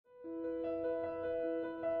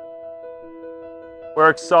We're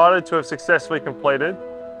excited to have successfully completed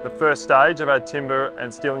the first stage of our timber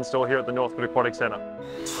and steel install here at the Northcote Aquatic Centre.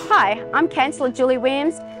 Hi, I'm Councillor Julie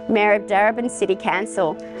Williams, Mayor of Darebin City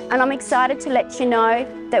Council, and I'm excited to let you know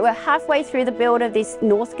that we're halfway through the build of this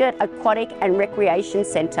Northcote Aquatic and Recreation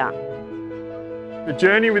Centre. The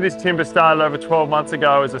journey with this timber started over 12 months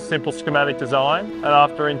ago as a simple schematic design, and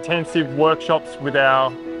after intensive workshops with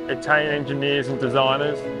our Italian engineers and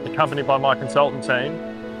designers, accompanied by my consultant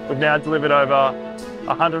team, we've now delivered over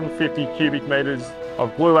 150 cubic metres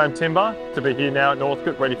of glulam timber to be here now at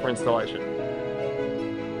Northcote, ready for installation.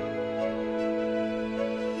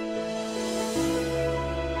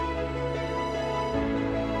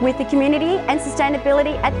 With the community and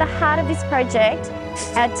sustainability at the heart of this project,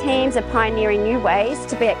 our teams are pioneering new ways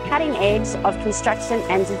to be at cutting edge of construction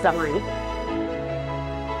and design.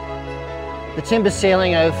 The timber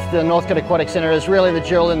ceiling of the Northcote Aquatic Centre is really the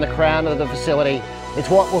jewel in the crown of the facility. It's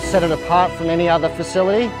what will set it apart from any other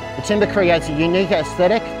facility. The timber creates a unique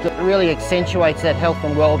aesthetic that really accentuates that health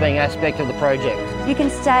and wellbeing aspect of the project. You can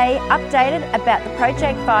stay updated about the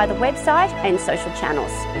project via the website and social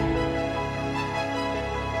channels.